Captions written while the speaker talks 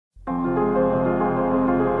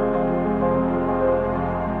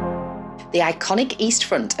The iconic east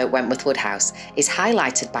front at Wentworth Woodhouse is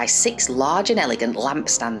highlighted by 6 large and elegant lamp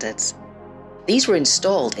standards. These were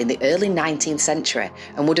installed in the early 19th century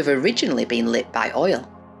and would have originally been lit by oil.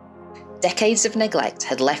 Decades of neglect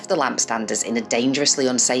had left the lamp standards in a dangerously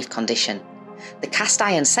unsafe condition. The cast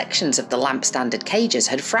iron sections of the lamp standard cages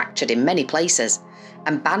had fractured in many places,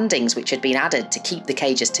 and bandings which had been added to keep the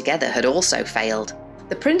cages together had also failed.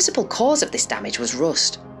 The principal cause of this damage was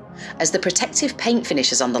rust. As the protective paint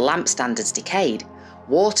finishes on the lamp standards decayed,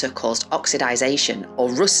 water caused oxidisation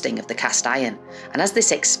or rusting of the cast iron, and as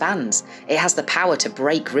this expands, it has the power to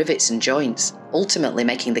break rivets and joints, ultimately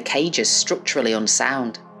making the cages structurally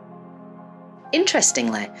unsound.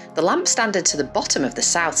 Interestingly, the lamp standard to the bottom of the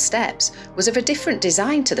south steps was of a different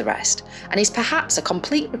design to the rest, and is perhaps a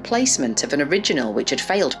complete replacement of an original which had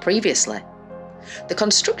failed previously. The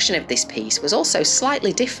construction of this piece was also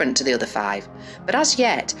slightly different to the other 5, but as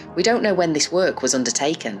yet we don't know when this work was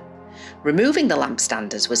undertaken. Removing the lamp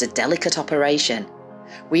standards was a delicate operation.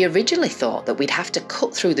 We originally thought that we'd have to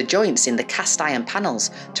cut through the joints in the cast iron panels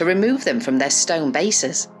to remove them from their stone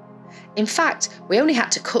bases. In fact, we only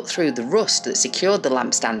had to cut through the rust that secured the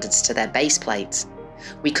lamp standards to their base plates.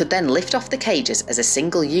 We could then lift off the cages as a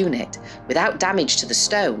single unit without damage to the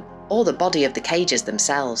stone or the body of the cages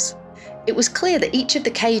themselves. It was clear that each of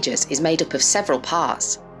the cages is made up of several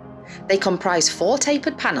parts. They comprise 4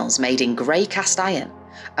 tapered panels made in grey cast iron,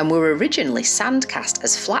 and were originally sand cast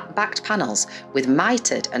as flat-backed panels with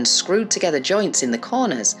mitered and screwed together joints in the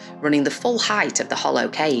corners running the full height of the hollow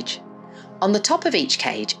cage. On the top of each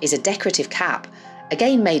cage is a decorative cap,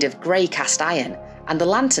 again made of grey cast iron, and the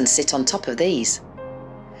lanterns sit on top of these.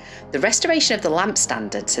 The restoration of the lamp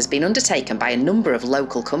standards has been undertaken by a number of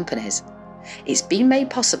local companies. It's been made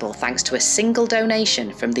possible thanks to a single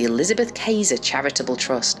donation from the Elizabeth Kaiser Charitable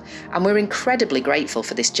Trust, and we're incredibly grateful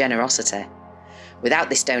for this generosity. Without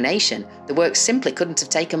this donation, the work simply couldn't have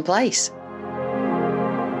taken place.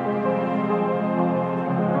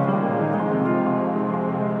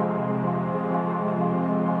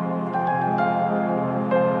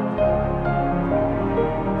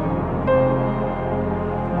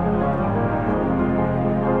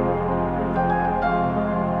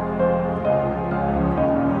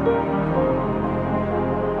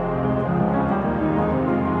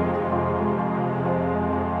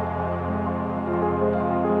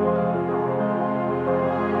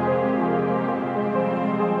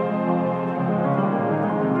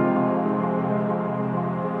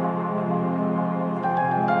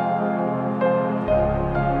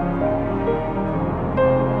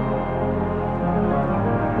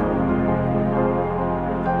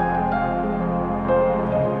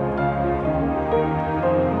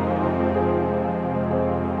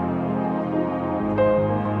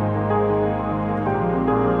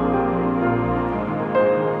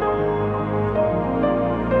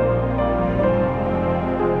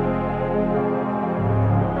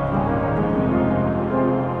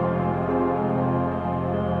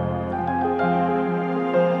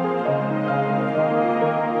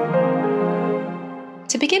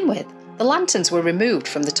 To begin with, the lanterns were removed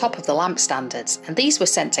from the top of the lamp standards, and these were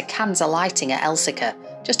sent to Kansa Lighting at Elsica,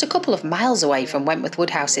 just a couple of miles away from Wentworth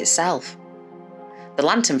Woodhouse itself. The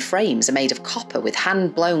lantern frames are made of copper with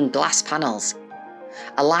hand-blown glass panels.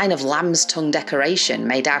 A line of lamb's tongue decoration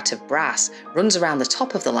made out of brass runs around the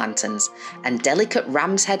top of the lanterns, and delicate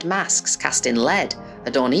ram's head masks cast in lead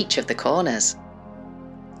adorn each of the corners.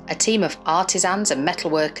 A team of artisans and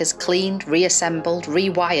metalworkers cleaned, reassembled,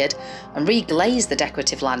 rewired and reglazed the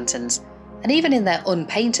decorative lanterns, and even in their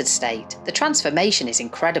unpainted state, the transformation is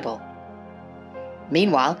incredible.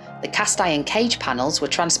 Meanwhile, the cast iron cage panels were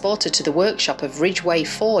transported to the workshop of Ridgeway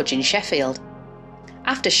Forge in Sheffield.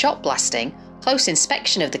 After shot blasting, close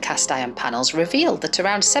inspection of the cast iron panels revealed that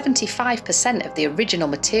around 75% of the original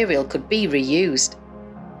material could be reused.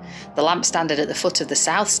 The lamp standard at the foot of the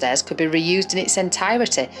south stairs could be reused in its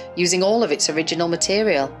entirety, using all of its original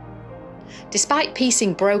material. Despite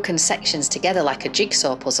piecing broken sections together like a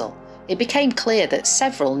jigsaw puzzle, it became clear that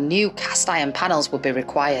several new cast iron panels would be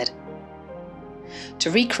required.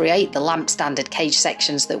 To recreate the lamp standard cage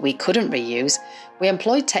sections that we couldn't reuse, we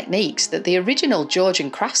employed techniques that the original Georgian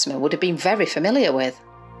craftsmen would have been very familiar with.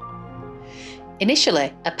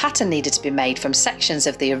 Initially, a pattern needed to be made from sections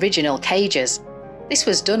of the original cages. This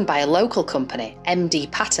was done by a local company, MD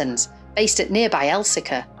Patterns, based at nearby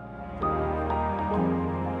Elsica.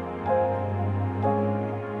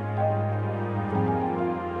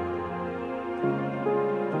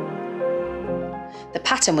 The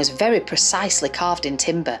pattern was very precisely carved in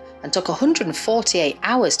timber and took 148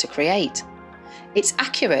 hours to create. It's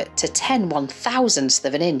accurate to 10/1000th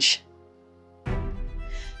of an inch.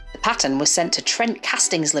 The pattern was sent to Trent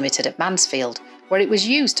Castings Limited at Mansfield, where it was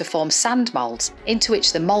used to form sand moulds into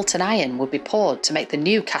which the molten iron would be poured to make the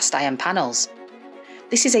new cast iron panels.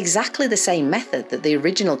 This is exactly the same method that the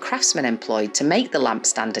original craftsmen employed to make the lamp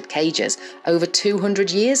standard cages over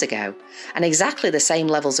 200 years ago, and exactly the same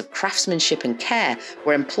levels of craftsmanship and care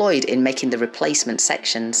were employed in making the replacement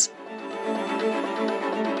sections.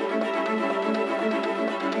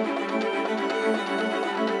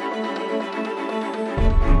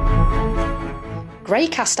 Grey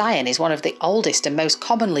cast iron is one of the oldest and most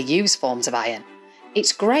commonly used forms of iron.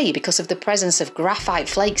 It's grey because of the presence of graphite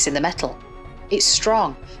flakes in the metal. It's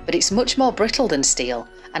strong, but it's much more brittle than steel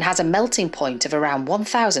and has a melting point of around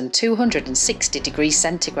 1260 degrees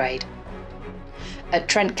centigrade. At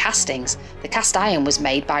Trent Castings, the cast iron was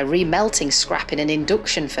made by remelting scrap in an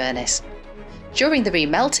induction furnace. During the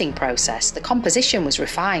remelting process, the composition was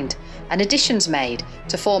refined and additions made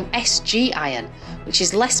to form SG iron, which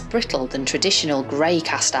is less brittle than traditional grey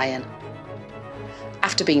cast iron.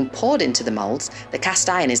 After being poured into the moulds, the cast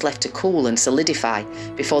iron is left to cool and solidify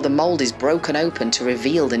before the mould is broken open to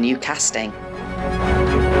reveal the new casting.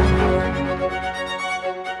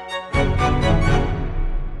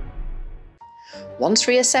 Once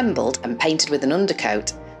reassembled and painted with an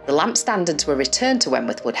undercoat, the lamp standards were returned to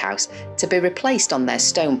Wentworth Woodhouse to be replaced on their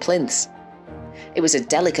stone plinths. It was a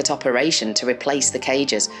delicate operation to replace the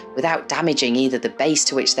cages without damaging either the base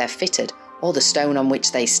to which they're fitted or the stone on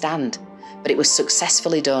which they stand, but it was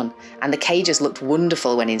successfully done, and the cages looked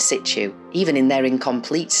wonderful when in situ, even in their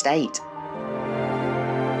incomplete state.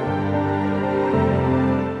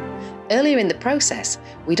 Earlier in the process,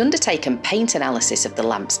 we'd undertaken paint analysis of the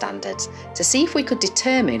lamp standards to see if we could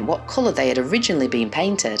determine what colour they had originally been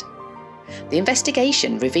painted. The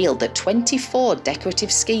investigation revealed that 24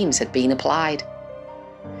 decorative schemes had been applied.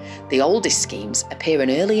 The oldest schemes appear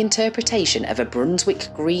an early interpretation of a Brunswick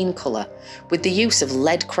green colour with the use of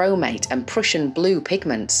lead chromate and Prussian blue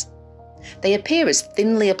pigments. They appear as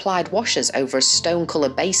thinly applied washes over a stone colour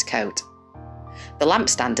base coat. The lamp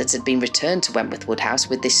standards had been returned to Wentworth Woodhouse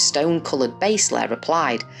with this stone-coloured base layer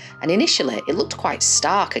applied, and initially it looked quite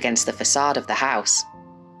stark against the facade of the house.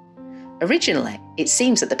 Originally, it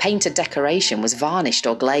seems that the painted decoration was varnished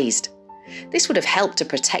or glazed. This would have helped to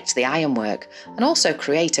protect the ironwork and also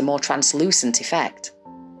create a more translucent effect.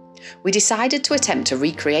 We decided to attempt a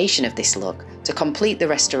recreation of this look to complete the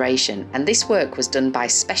restoration, and this work was done by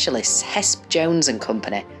specialists Hesp Jones and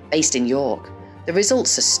Company, based in York. The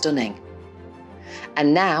results are stunning.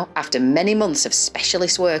 And now, after many months of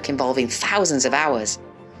specialist work involving thousands of hours,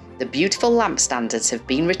 the beautiful lamp standards have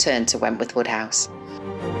been returned to Wentworth Woodhouse.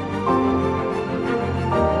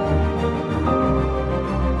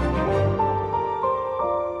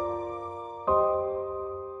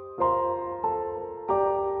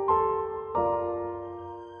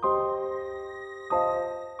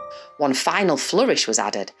 One final flourish was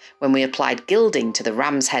added when we applied gilding to the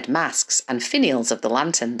ram's head masks and finials of the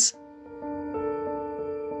lanterns.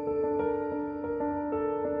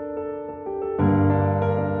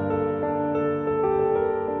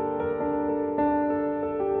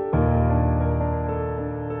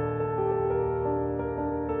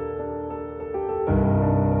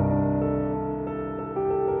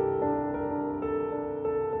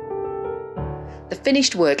 The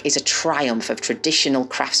finished work is a triumph of traditional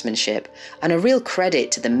craftsmanship and a real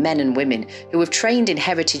credit to the men and women who have trained in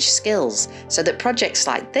heritage skills so that projects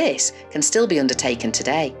like this can still be undertaken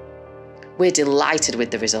today. We're delighted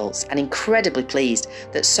with the results and incredibly pleased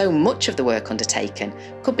that so much of the work undertaken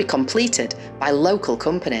could be completed by local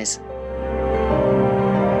companies.